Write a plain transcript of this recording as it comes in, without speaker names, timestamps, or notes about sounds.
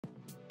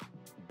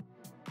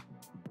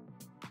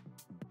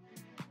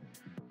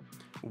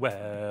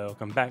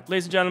Welcome back,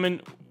 ladies and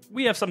gentlemen.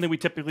 We have something we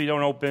typically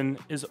don't open,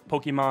 is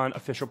Pokemon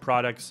official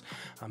products.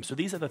 So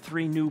these are the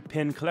 3 new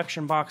pin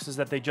collection boxes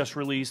that they just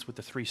released with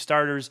the 3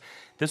 starters.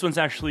 This one's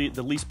actually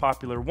the least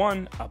popular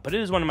one, but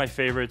it is one of my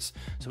favorites.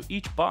 So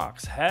each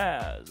box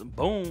has,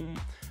 boom,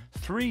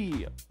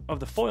 3 of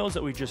the foils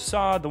that we just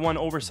saw, the 1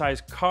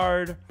 oversized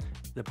card,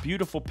 the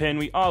beautiful pin,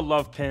 we all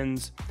love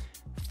pins,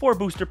 4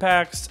 booster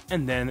packs,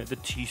 and then the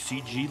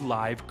TCG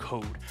Live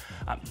code.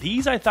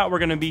 These I thought were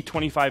going to be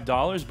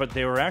 $25, but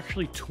they were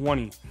actually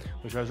 $20,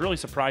 which I was really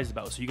surprised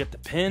about. So you get the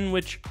pin,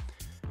 which,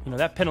 you know,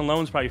 that pin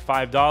alone is probably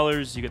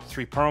 $5. You get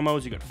 3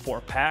 promos, you get 4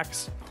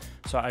 packs.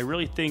 So I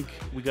really think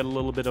we got a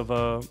little bit of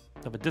a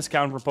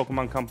discount from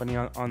Pokemon Company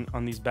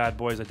on these bad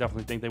boys. I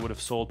definitely think they would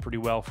have sold pretty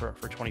well for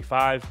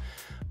 $25.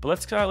 But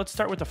let's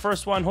start with the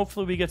first one.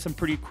 Hopefully we get some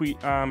pretty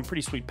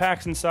sweet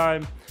packs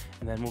inside,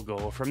 and then we'll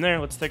go from there.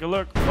 Let's take a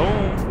look.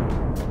 Boom.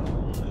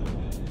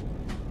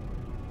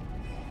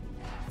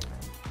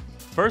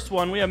 First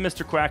one, we have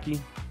Mr. Quacky.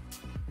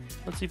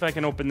 Let's see if I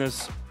can open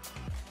this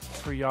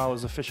for y'all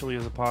as officially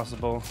as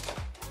possible.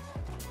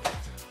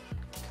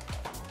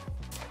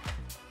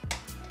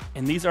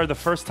 And these are the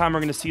first time we're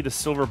going to see the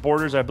silver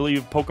borders. I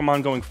believe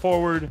Pokemon going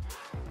forward,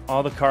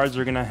 all the cards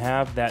are going to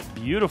have that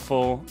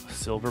beautiful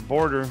silver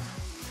border,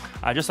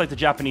 just like the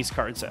Japanese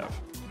cards have.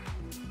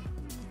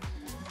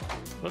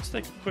 Let's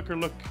take a quicker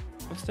look.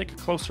 Let's take a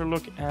closer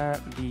look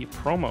at the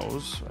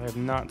promos. I have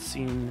not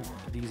seen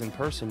these in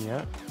person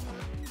yet.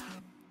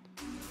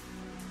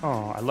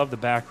 Oh, I love the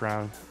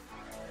background.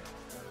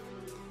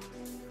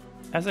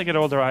 As I get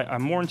older,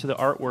 I'm more into the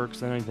artworks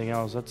than anything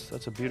else.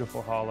 That's a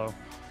beautiful holo.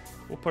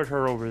 We'll put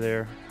her over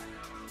there.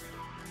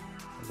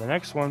 The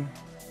next one.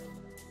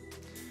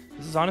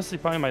 This is honestly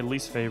probably my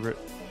least favorite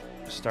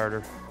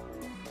starter.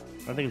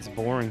 I think it's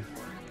boring.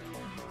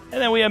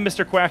 And then we have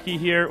Mr. Quacky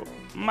here.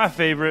 My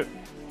favorite.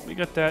 We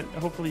got that.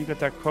 Hopefully you got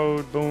that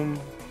code. Boom.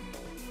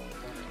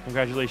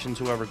 Congratulations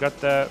whoever got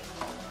that.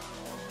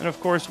 And of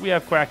course we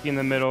have Quacky in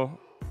the middle.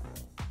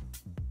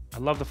 I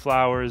love the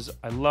flowers.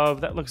 I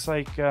love, that looks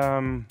like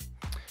in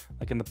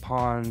the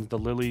pond, the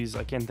lilies.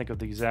 I can't think of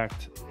the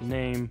exact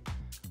name.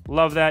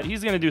 Love that.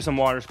 He's going to do some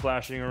water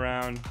splashing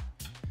around.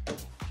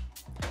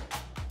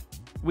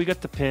 We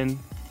got the pin.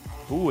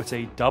 Ooh, it's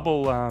a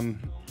double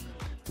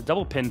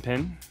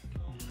pin.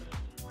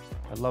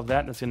 I love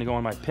that. That's going to go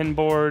on my pin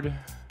board.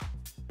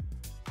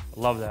 I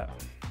love that.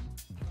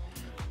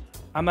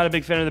 I'm not a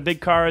big fan of the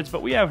big cards,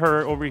 but we have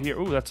her over here.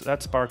 Ooh,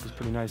 that spark is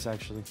pretty nice,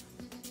 actually.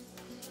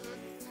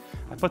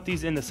 I put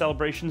these in the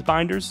celebrations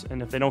binders,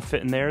 and if they don't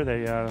fit in there,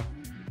 they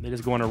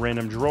just go in a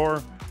random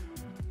drawer.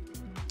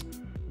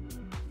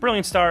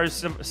 Brilliant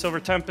Stars, Silver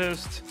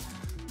Tempest,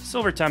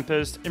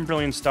 and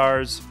Brilliant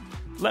Stars.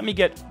 Let me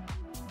get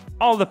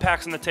all the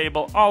packs on the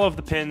table, all of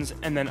the pins,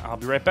 and then I'll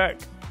be right back.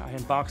 I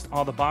unboxed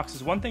all the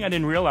boxes. One thing I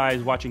didn't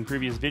realize watching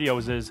previous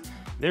videos is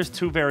there's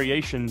 2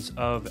 variations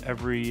of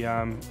every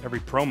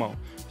promo.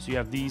 So you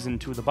have these in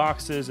 2 of the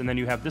boxes, and then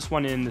you have this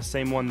one in the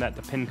same one that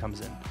the pin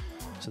comes in.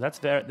 So that's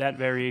that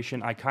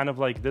variation. I kind of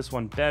like this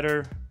one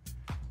better.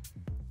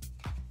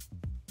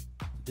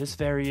 This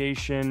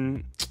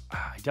variation,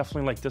 I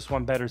definitely like this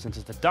one better since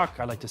it's the duck.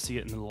 I like to see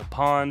it in the little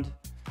pond.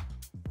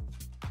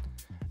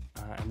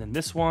 And then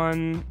this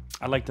one,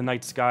 I like the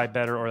night sky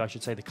better, or I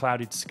should say the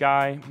clouded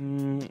sky.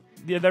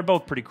 Yeah, they're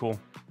both pretty cool.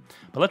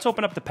 But let's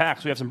open up the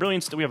packs. We have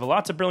we have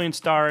lots of Brilliant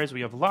Stars.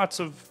 We have lots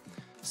of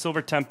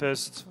Silver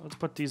Tempest. Let's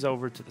put these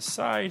over to the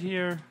side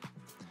here.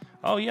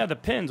 Oh yeah, the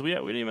pins. We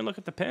didn't even look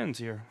at the pins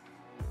here.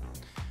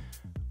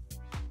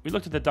 We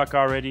looked at the duck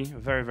already.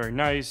 Very, very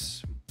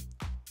nice.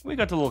 We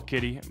got the little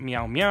kitty.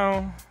 Meow,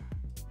 meow.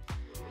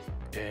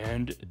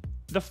 And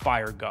the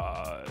Fire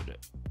God.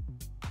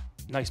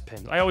 Nice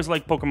pins. I always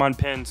like Pokemon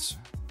pins.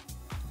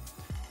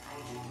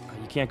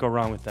 You can't go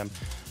wrong with them.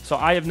 So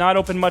I have not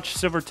opened much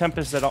Silver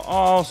Tempest at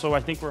all. So I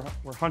think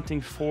we're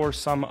hunting for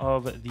some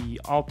of the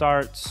alt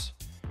arts.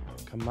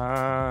 Come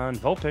on.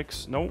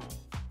 Vulpix. Nope.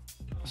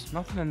 There's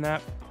nothing in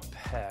that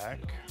pack.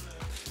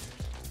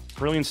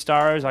 Brilliant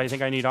Stars, I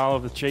think I need all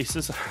of the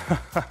chases. So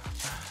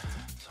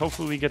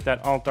hopefully we get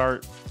that alt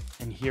art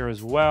in here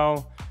as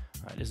well.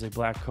 It is a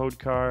black code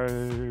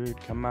card.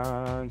 Come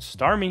on.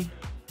 Starmie.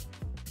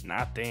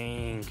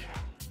 Nothing.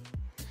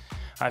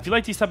 If you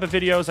like these type of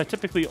videos, I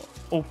typically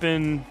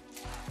open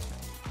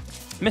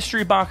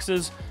mystery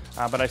boxes,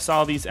 but I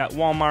saw these at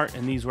Walmart,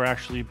 and these were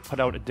actually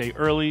put out a day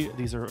early.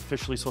 These are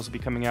officially supposed to be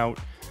coming out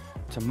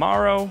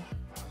tomorrow.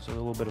 So a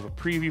little bit of a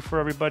preview for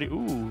everybody.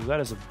 Ooh, that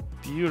is a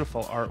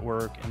beautiful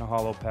artwork in a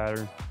holo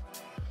pattern.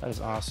 That is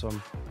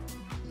awesome.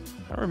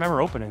 I don't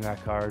remember opening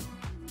that card.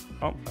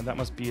 Oh, that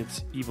must be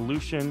its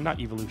evolution. Not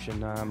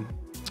evolution,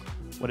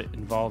 what it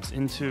evolves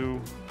into.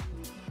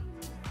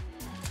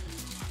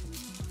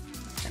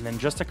 And then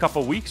just a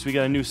couple weeks, we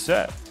get a new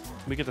set.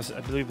 We get this,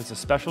 I believe it's a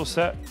special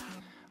set.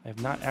 I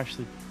have not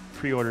actually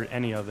pre-ordered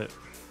any of it.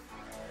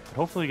 But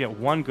hopefully we get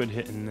one good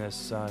hit in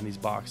these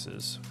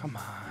boxes. Come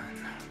on.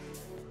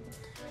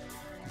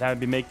 That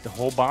would make the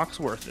whole box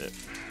worth it.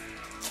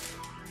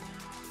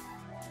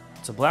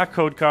 It's a black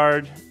code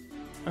card.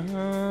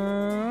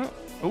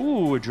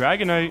 Ooh, a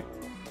Dragonite.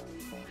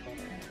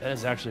 That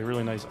is actually a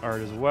really nice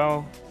art as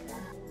well.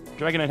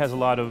 Dragonite has a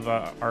lot of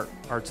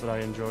arts that I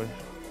enjoy.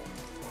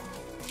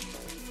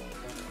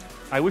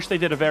 I wish they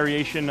did a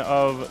variation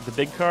of the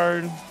big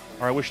card,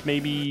 or I wish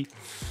maybe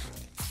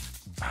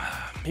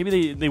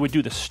they would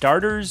do the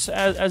starters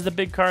as the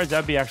big cards.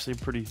 That'd be actually a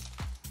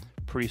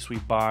pretty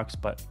sweet box.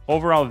 But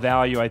overall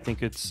value, I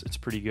think it's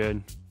pretty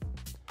good.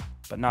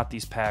 But not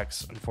these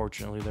packs,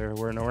 unfortunately.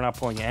 We're not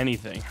pulling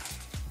anything.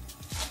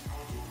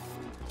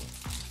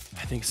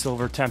 I think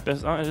Silver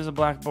Tempest. Oh, it is a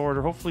black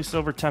border. Hopefully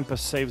Silver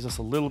Tempest saves us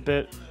a little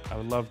bit. I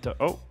would love to.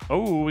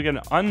 Oh, we got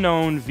an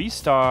unknown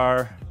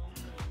V-Star.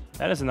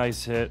 That is a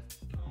nice hit.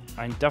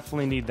 I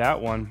definitely need that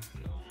one.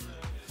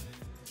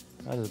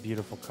 That is a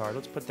beautiful card.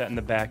 Let's put that in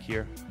the back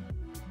here,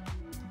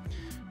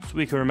 so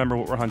we can remember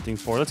what we're hunting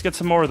for. Let's get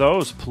some more of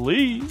those,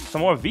 please.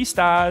 Some more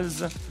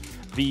V-Stars.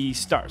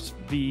 V-Stars.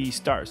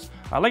 V-Stars.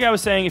 Like I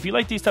was saying, if you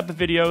like these type of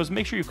videos,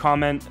 make sure you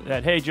comment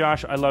that, hey,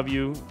 Josh, I love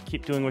you.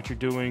 Keep doing what you're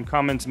doing.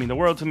 Comments mean the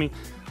world to me.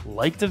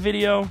 Like the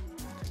video.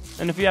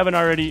 And if you haven't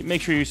already,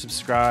 make sure you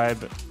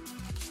subscribe.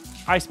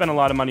 I spend a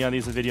lot of money on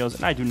these videos,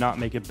 and I do not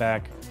make it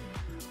back.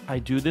 I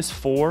do this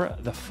for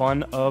the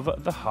fun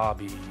of the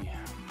hobby.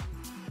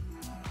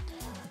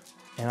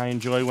 And I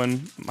enjoy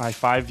when my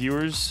 5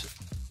 viewers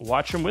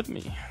watch them with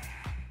me.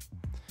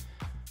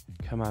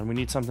 Come on, we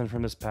need something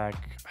from this pack.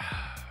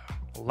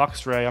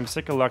 Luxray. I'm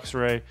sick of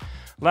Luxray.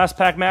 Last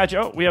pack match.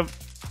 Oh, I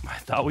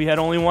thought we had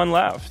only one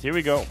left. Here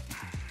we go.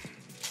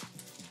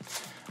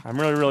 I'm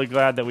really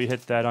glad that we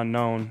hit that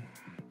unknown.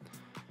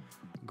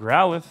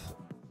 Growlithe.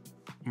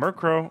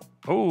 Murkrow.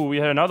 Oh, we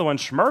had another one.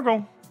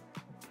 Schmergle.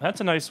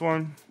 That's a nice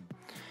one.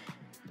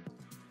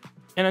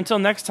 And until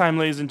next time,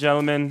 ladies and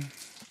gentlemen,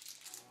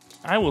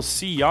 I will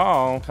see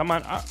y'all. Come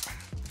on up.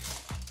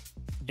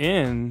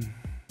 In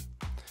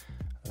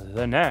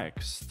the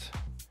next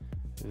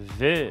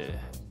video.